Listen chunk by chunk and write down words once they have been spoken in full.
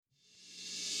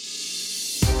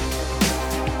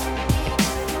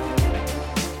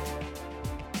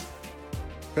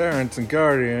Parents and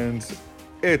guardians,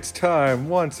 it's time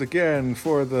once again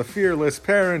for the Fearless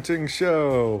Parenting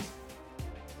Show.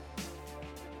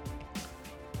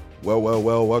 Well,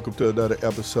 welcome to another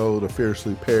episode of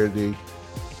Fiercely Parenting.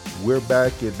 We're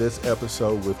back in this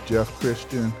episode with Jeff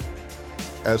Christian.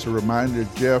 As a reminder,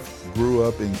 Jeff grew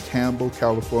up in Campbell,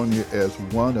 California as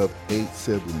one of 8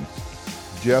 siblings.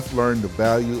 Jeff learned the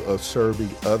value of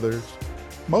serving others,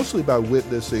 mostly by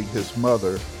witnessing his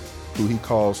mother, who he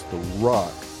calls the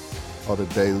Rock, on a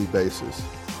daily basis.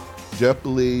 Jeff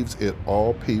believes in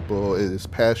all people and is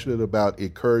passionate about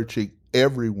encouraging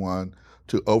everyone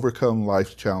to overcome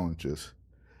life's challenges.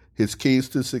 His keys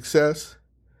to success: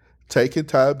 taking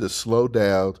time to slow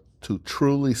down, to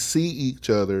truly see each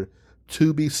other,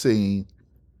 to be seen,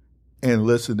 and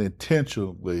listen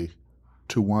intentionally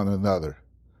to one another.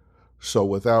 So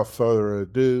without further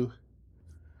ado,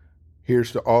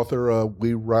 here's the author of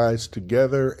We Rise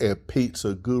Together and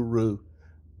Pizza Guru,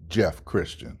 Jeff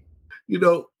Christian. You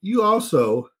know, you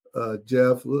also,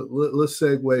 Jeff, let's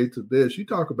segue to this. You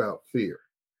talk about fear,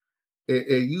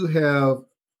 and you have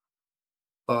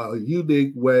a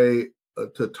unique way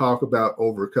to talk about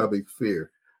overcoming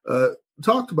fear.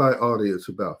 Talk to my audience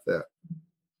about that.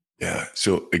 Yeah.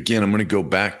 So again, I'm going to go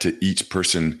back to each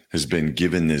person has been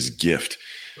given this gift.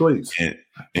 Please.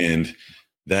 And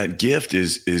that gift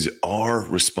is our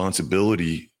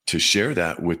responsibility to share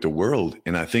that with the world.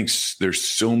 And I think there's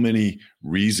so many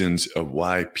reasons of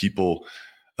why people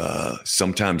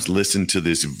sometimes listen to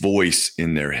this voice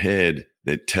in their head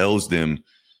that tells them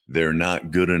they're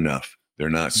not good enough. They're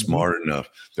not smart enough.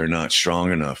 They're not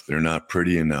strong enough. They're not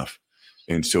pretty enough.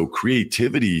 And so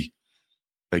creativity,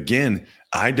 again,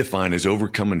 I define as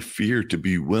overcoming fear to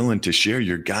be willing to share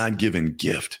your God-given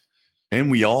gift. And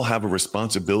we all have a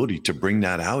responsibility to bring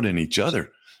that out in each other.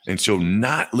 And so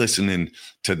not listening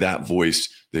to that voice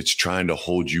that's trying to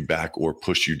hold you back or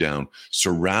push you down,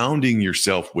 surrounding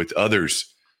yourself with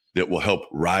others that will help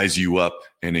rise you up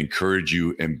and encourage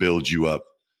you and build you up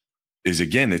is,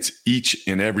 again, it's each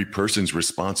and every person's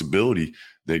responsibility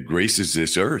that graces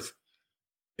this earth.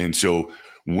 And so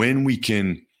when we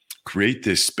can create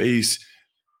this space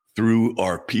through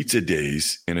our pizza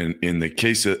days, and in the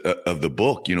case of the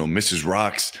book, you know, Mrs.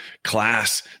 Rock's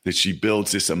class, that she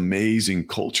builds this amazing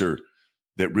culture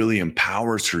that really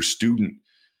empowers her student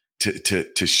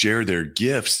to share their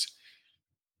gifts.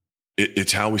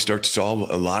 It's how we start to solve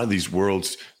a lot of these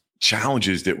world's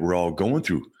challenges that we're all going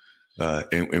through.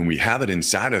 And we have it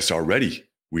inside us already.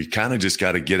 We kind of just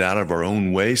got to get out of our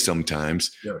own way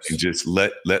sometimes. Yes. And just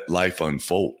let life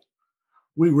unfold.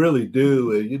 We really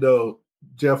do. And, you know,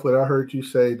 Jeff, when I heard you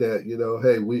say that, you know,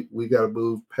 hey, we got to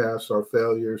move past our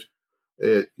failures,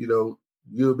 and, you know,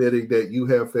 you admitting that you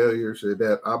have failures and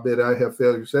that I bet I have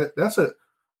failures, that's an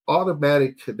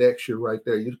automatic connection right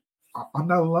there. I'm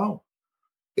not alone.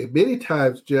 And many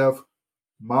times, Jeff,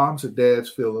 moms and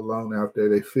dads feel alone out there.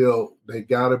 They feel they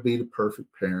got to be the perfect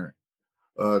parent.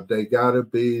 They got to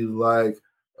be like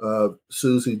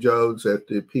Susie Jones at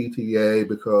the PTA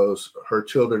because her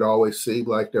children always seem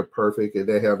like they're perfect and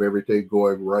they have everything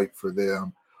going right for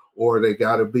them. Or they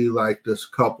got to be like this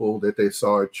couple that they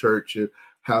saw at church and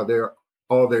how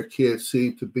all their kids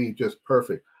seem to be just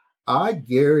perfect. I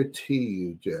guarantee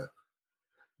you, Jeff,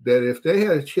 that if they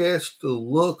had a chance to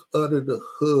look under the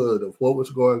hood of what was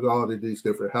going on in these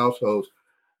different households,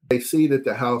 they see that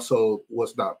the household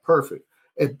was not perfect.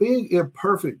 And being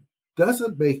imperfect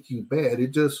doesn't make you bad.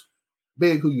 It just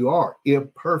being who you are,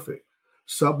 imperfect.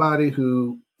 Somebody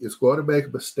who is going to make a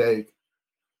mistake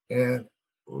and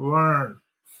learn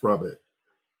from it.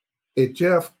 And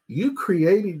Jeff, you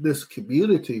creating this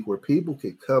community where people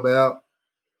can come out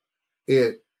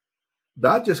and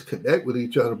not just connect with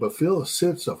each other, but feel a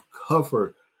sense of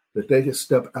comfort that they can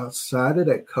step outside of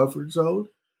that comfort zone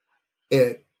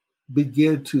and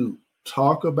begin to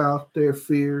talk about their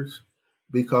fears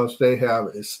because they have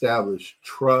established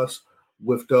trust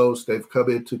with those they've come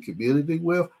into community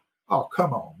with. Oh,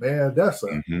 come on, man. That's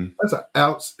an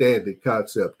outstanding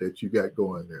concept that you got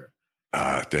going there.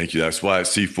 Thank you. That's why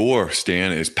C4,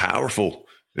 Stan, is powerful.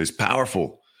 It's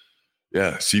powerful.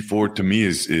 Yeah, C4 to me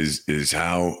is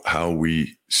how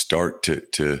we start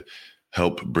to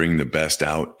help bring the best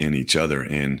out in each other.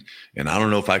 And I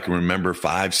don't know if I can remember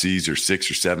 5 C's or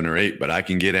 6 or 7 or 8, but I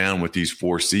can get down with these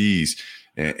 4 C's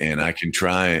and I can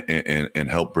try and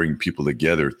help bring people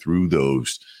together through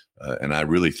those. And I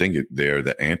really think they're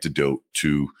the antidote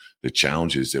to the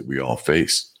challenges that we all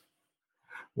face.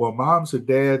 Well, moms and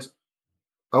dads,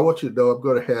 I want you to know I'm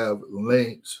going to have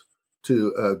links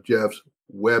to Jeff's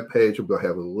webpage. I'm going to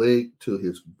have a link to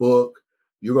his book.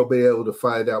 You're going to be able to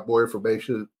find out more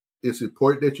information it's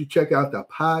important that you check out the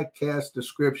podcast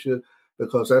description,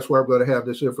 because that's where I'm going to have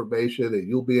this information, and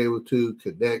you'll be able to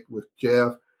connect with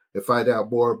Jeff and find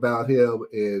out more about him.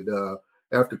 And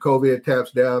after COVID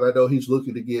taps down, I know he's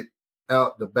looking to get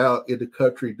out and about in the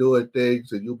country doing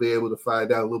things, and you'll be able to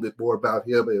find out a little bit more about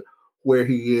him and where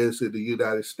he is in the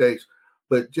United States.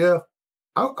 But Jeff,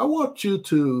 I want you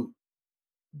to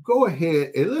go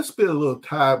ahead and let's spend a little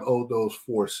time on those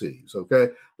 4 C's, okay?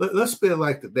 Let's spend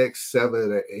like the next 7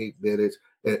 or 8 minutes,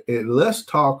 and let's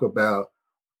talk about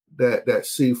that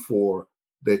C4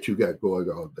 that you got going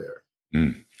on there.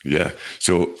 Yeah.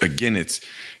 So again, it's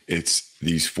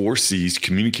these 4 C's: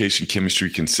 communication, chemistry,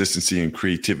 consistency, and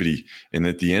creativity. And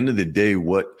at the end of the day,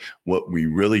 what we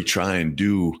really try and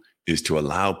do is to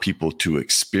allow people to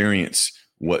experience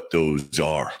what those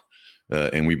are.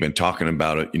 And we've been talking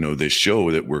about it, this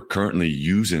show that we're currently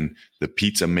using the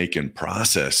pizza making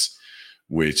process,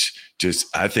 which just,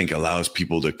 I think, allows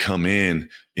people to come in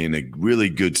a really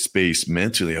good space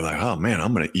mentally. Like, oh man,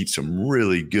 I'm going to eat some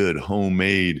really good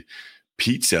homemade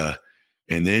pizza.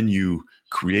 And then you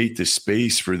create the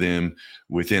space for them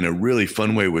within a really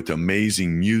fun way with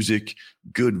amazing music,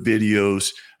 good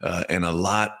videos, and a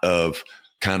lot of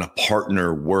kind of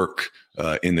partner work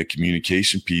in the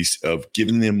communication piece of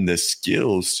giving them the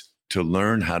skills to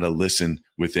learn how to listen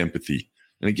with empathy.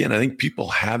 And again, I think people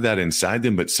have that inside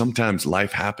them, but sometimes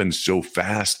life happens so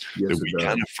fast that we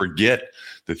kind of forget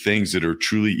the things that are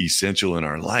truly essential in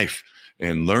our life.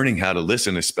 And learning how to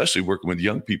listen, especially working with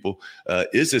young people,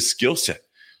 is a skill set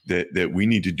that we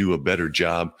need to do a better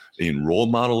job in role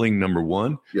modeling, number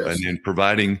one, and then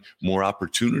providing more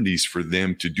opportunities for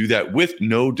them to do that with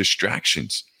no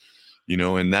distractions,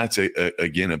 and that's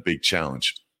again, a big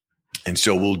challenge. And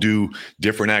so we'll do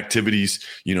different activities,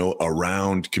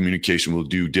 around communication. We'll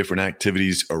do different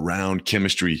activities around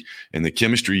chemistry, and the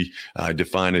chemistry I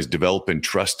define as developing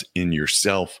trust in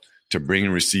yourself to bring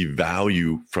and receive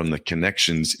value from the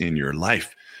connections in your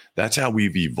life. That's how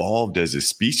we've evolved as a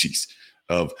species,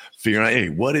 of figuring out, hey,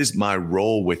 what is my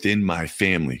role within my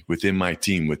family, within my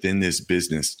team, within this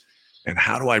business? And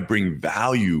how do I bring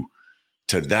value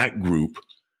to that group?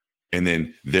 And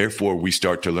then therefore we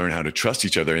start to learn how to trust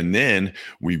each other. And then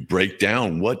we break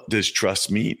down, what does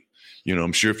trust mean?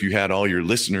 I'm sure if you had all your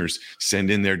listeners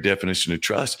send in their definition of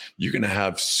trust, you're going to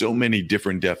have so many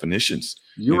different definitions.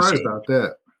 You're right about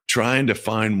that. Trying to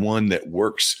find one that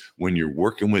works when you're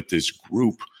working with this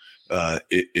group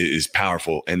it is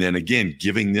powerful. And then again,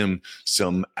 giving them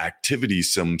some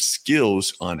activities, some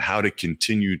skills on how to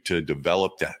continue to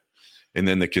develop that. And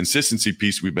then the consistency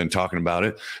piece, we've been talking about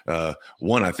it.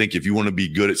 One, I think if you want to be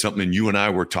good at something, and you and I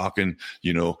were talking,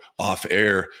 off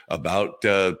air about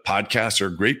podcasts are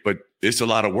great, but it's a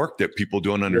lot of work that people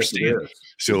don't understand. Yes,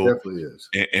 so it definitely is.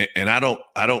 And I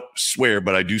don't swear,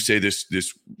 but I do say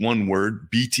this one word,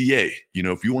 BTA.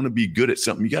 If you want to be good at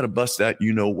something, you got to bust that,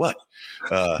 what.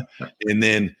 And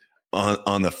then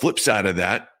on the flip side of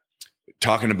that,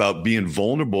 talking about being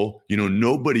vulnerable,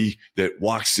 nobody that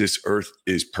walks this earth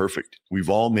is perfect.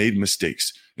 We've all made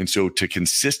mistakes. And so to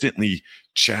consistently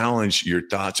challenge your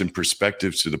thoughts and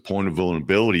perspectives to the point of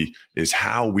vulnerability is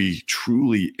how we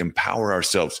truly empower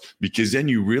ourselves, because then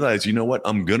you realize, what,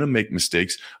 I'm going to make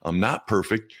mistakes. I'm not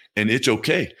perfect, and it's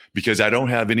okay because I don't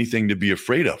have anything to be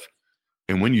afraid of.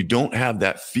 And when you don't have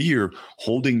that fear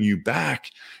holding you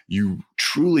back, you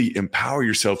truly empower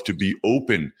yourself to be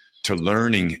open to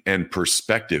learning and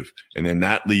perspective. And then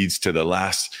that leads to the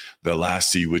last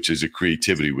C, which is a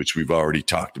creativity, which we've already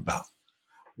talked about.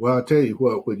 Well, I'll tell you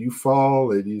what, when you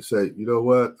fall and you say, you know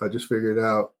what, I just figured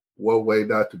out one way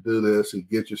not to do this, and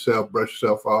brush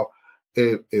yourself off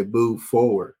and move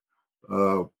forward.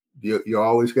 You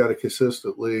always got to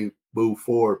consistently move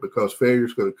forward, because failure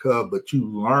is going to come, but you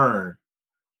learn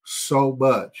so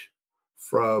much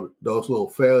from those little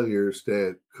failures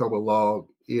that come along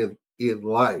in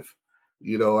life.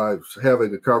 I was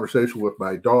having a conversation with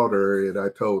my daughter, and I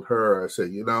told her, I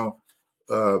said,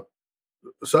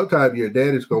 sometimes your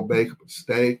daddy's going to make a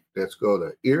mistake that's going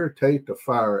to irritate the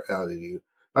fire out of you.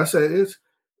 I said,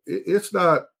 it's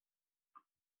not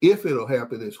if it'll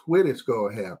happen, it's when it's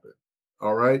going to happen.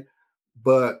 All right.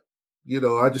 But,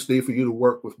 I just need for you to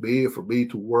work with me and for me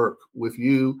to work with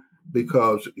you,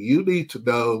 because you need to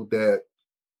know that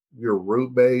your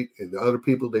roommate and the other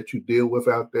people that you deal with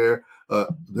out there,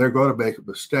 they're going to make a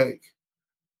mistake.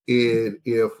 And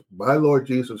if my Lord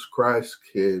Jesus Christ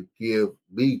can give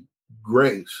me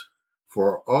grace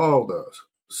for all the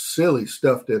silly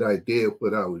stuff that I did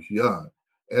when I was young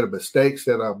and the mistakes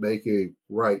that I'm making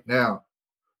right now,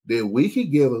 then we can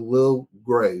give a little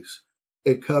grace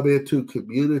and come into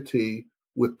community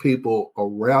with people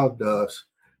around us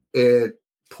and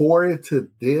pour into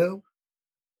them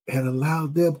and allow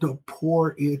them to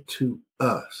pour into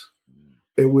us.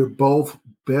 And we're both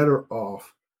better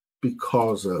off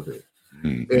because of it.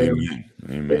 Amen.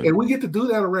 And we get to do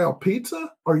that around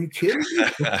pizza? Are you kidding me?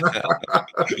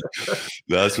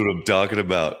 That's what I'm talking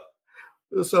about.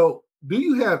 So, do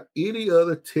you have any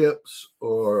other tips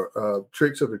or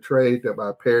tricks of the trade that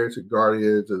my parents and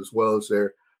guardians, as well as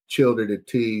their children and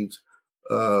teens,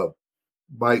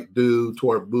 might do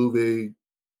toward becoming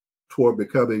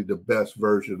the best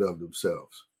version of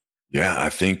themselves? Yeah, I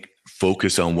think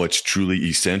focus on what's truly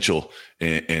essential,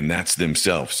 and that's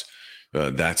themselves.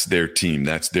 That's their team.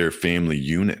 That's their family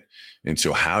unit. And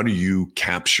so how do you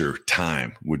capture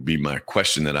time would be my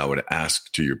question that I would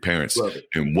ask to your parents.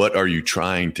 And what are you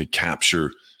trying to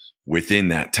capture within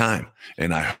that time?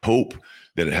 And I hope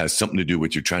that it has something to do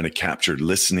with you're trying to capture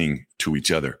listening to each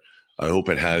other. I hope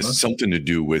it has something to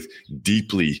do with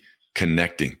deeply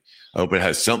connecting. I hope it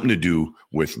has something to do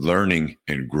with learning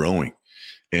and growing.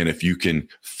 And if you can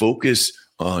focus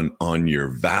on your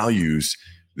values,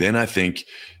 then I think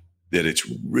that it's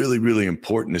really, really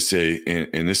important to say,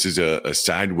 and this is a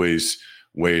sideways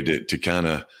way to kind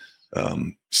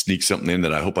of sneak something in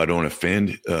that I hope I don't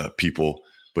offend people.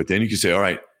 But then you can say, all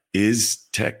right, is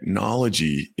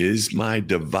technology, is my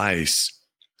device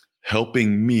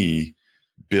helping me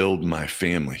build my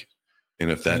family?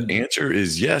 And if that answer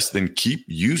is yes, then keep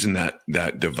using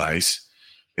that device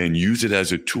and use it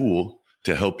as a tool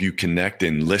to help you connect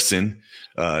and listen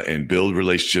and build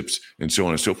relationships and so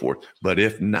on and so forth. But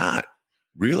if not,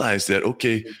 realize that,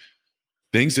 okay,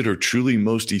 things that are truly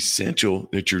most essential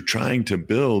that you're trying to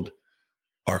build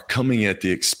are coming at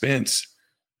the expense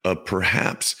of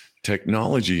perhaps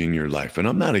technology in your life. And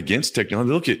I'm not against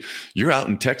technology. Look, you're out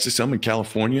in Texas, I'm in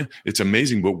California. It's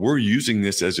amazing, but we're using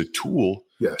this as a tool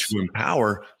to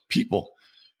empower people,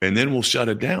 and then we'll shut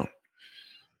it down.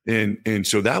 And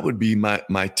so that would be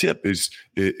my tip is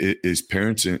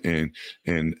parents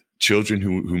and children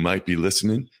who might be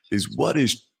listening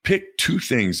is pick two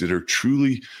things that are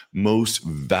truly most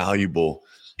valuable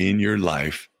in your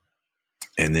life,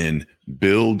 and then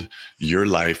build your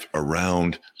life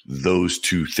around those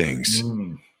two things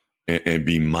and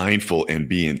be mindful and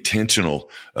be intentional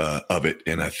of it.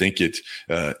 And I think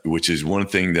which is one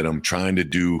thing that I'm trying to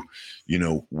do,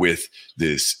 with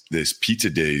this Pizza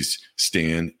Days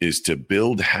stand, is to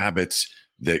build habits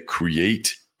that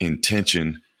create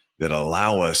intention that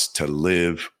allow us to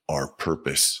live our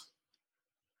purpose.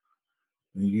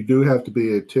 And you do have to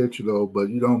be intentional, but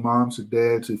moms and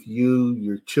dads, if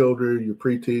your children, your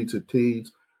preteens and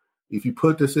teens, if you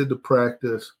put this into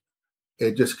practice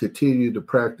and just continue to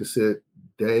practice it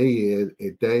day in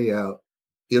and day out,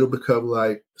 it'll become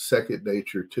like second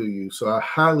nature to you. So I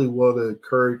highly want to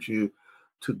encourage you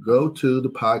to go to the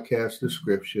podcast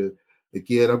description.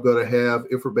 Again, I'm going to have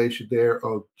information there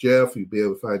on Jeff. You'll be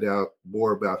able to find out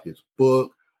more about his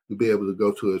book. You'll be able to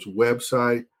go to his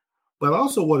website. But I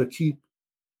also want to keep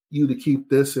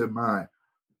this in mind.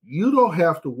 You don't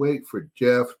have to wait for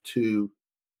Jeff to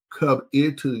come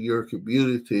into your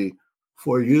community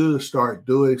for you to start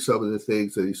doing some of the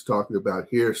things that he's talking about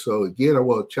here. So again, I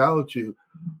want to challenge you,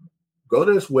 go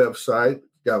to his website,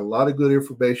 got a lot of good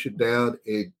information down,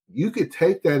 and you can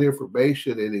take that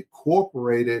information and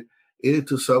incorporate it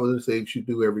into some of the things you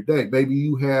do every day. Maybe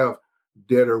you have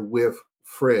dinner with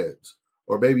friends,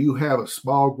 or maybe you have a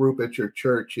small group at your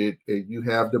church and you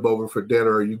have them over for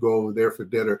dinner, or you go over there for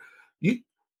dinner.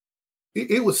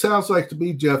 It would sound like to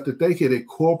me, Jeff, that they can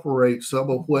incorporate some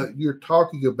of what you're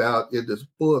talking about in this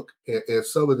book and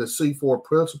some of the C4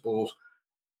 principles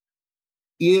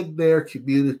in their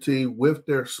community, with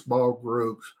their small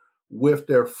groups, with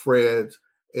their friends,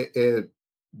 and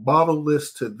model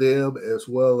this to them, as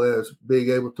well as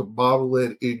being able to model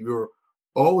it in your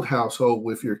own household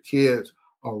with your kids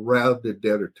around the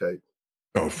dinner table.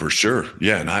 Oh, for sure.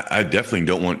 Yeah. And I definitely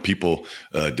don't want people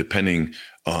depending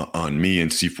on me and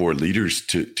C4 leaders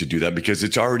to do that, because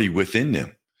it's already within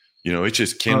them. It's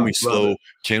just, can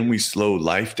we slow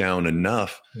life down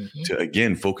enough to,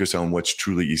 again, focus on what's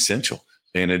truly essential?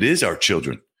 And it is our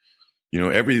children.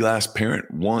 Every last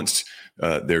parent wants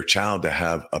their child to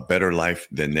have a better life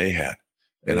than they had.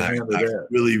 And I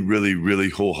really, really, really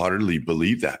wholeheartedly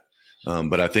believe that.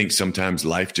 But I think sometimes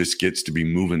life just gets to be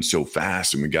moving so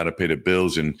fast, and we got to pay the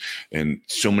bills, and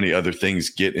so many other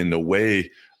things get in the way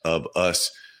of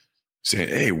us saying,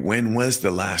 hey, when was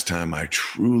the last time I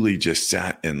truly just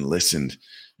sat and listened,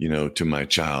 to my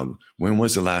child? When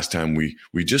was the last time we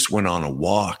just went on a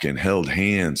walk and held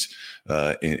hands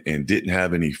and didn't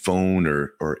have any phone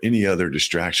or any other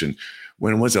distraction?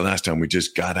 when was the last time we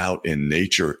just got out in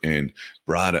nature and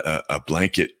brought a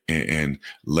blanket and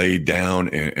laid down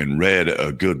and read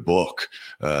a good book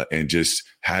and just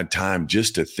had time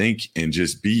just to think and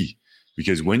just be?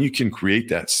 Because when you can create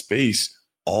that space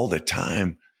all the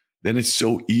time, then it's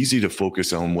so easy to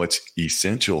focus on what's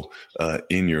essential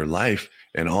in your life,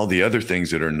 and all the other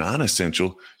things that are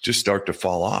non-essential just start to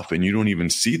fall off and you don't even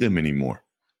see them anymore.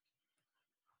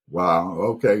 Wow.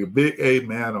 Okay. A big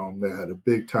amen on that. A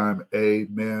big time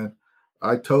amen.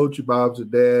 I told you, moms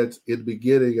and dads, in the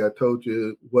beginning, I told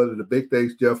you one of the big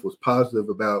things Jeff was positive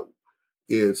about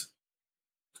is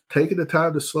taking the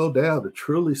time to slow down, to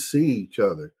truly see each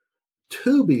other,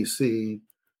 to be seen,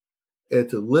 and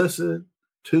to listen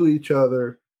to each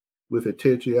other with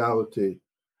intentionality.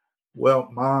 Well,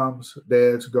 moms,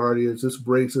 dads, guardians, this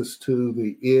brings us to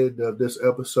the end of this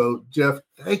episode. Jeff,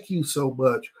 thank you so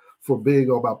much for being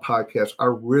on my podcast. I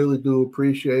really do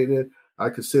appreciate it. I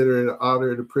consider it an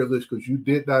honor and a privilege because you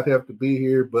did not have to be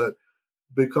here, but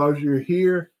because you're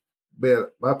here, man,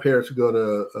 my parents are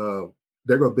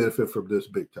they're going to benefit from this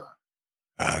big time.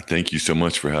 Thank you so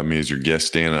much for having me as your guest,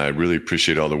 Stan. I really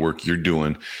appreciate all the work you're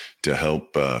doing to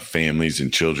help families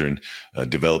and children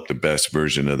develop the best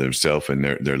version of themselves. And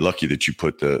they're lucky that you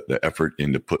put the effort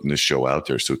into putting this show out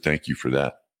there. So thank you for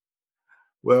that.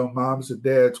 Well, moms and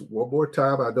dads, one more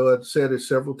time. I know I've said it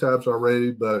several times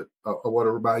already, but I want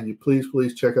to remind you,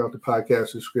 please check out the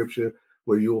podcast description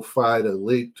where you'll find a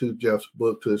link to Jeff's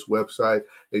book, to his website.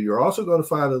 And you're also going to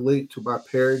find a link to my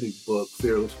parenting book,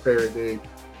 Fearless Parenting.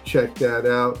 Check that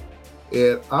out.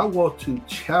 And I want to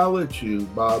challenge you,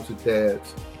 moms and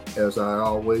dads, as I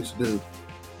always do,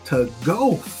 to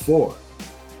go forth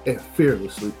and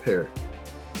fearlessly parent.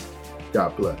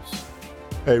 God bless.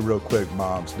 Hey, real quick,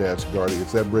 moms, dads,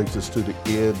 guardians, that brings us to the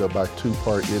end of my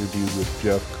 2-part interview with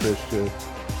Jeff Christian.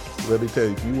 Let me tell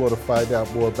you, if you want to find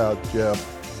out more about Jeff,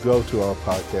 go to our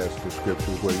podcast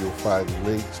description where you'll find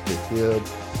links to him,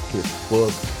 his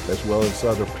book, as well as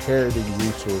other parenting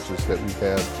resources that we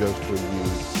have just for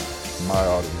you, my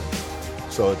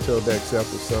audience. So until next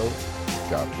episode,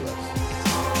 God bless.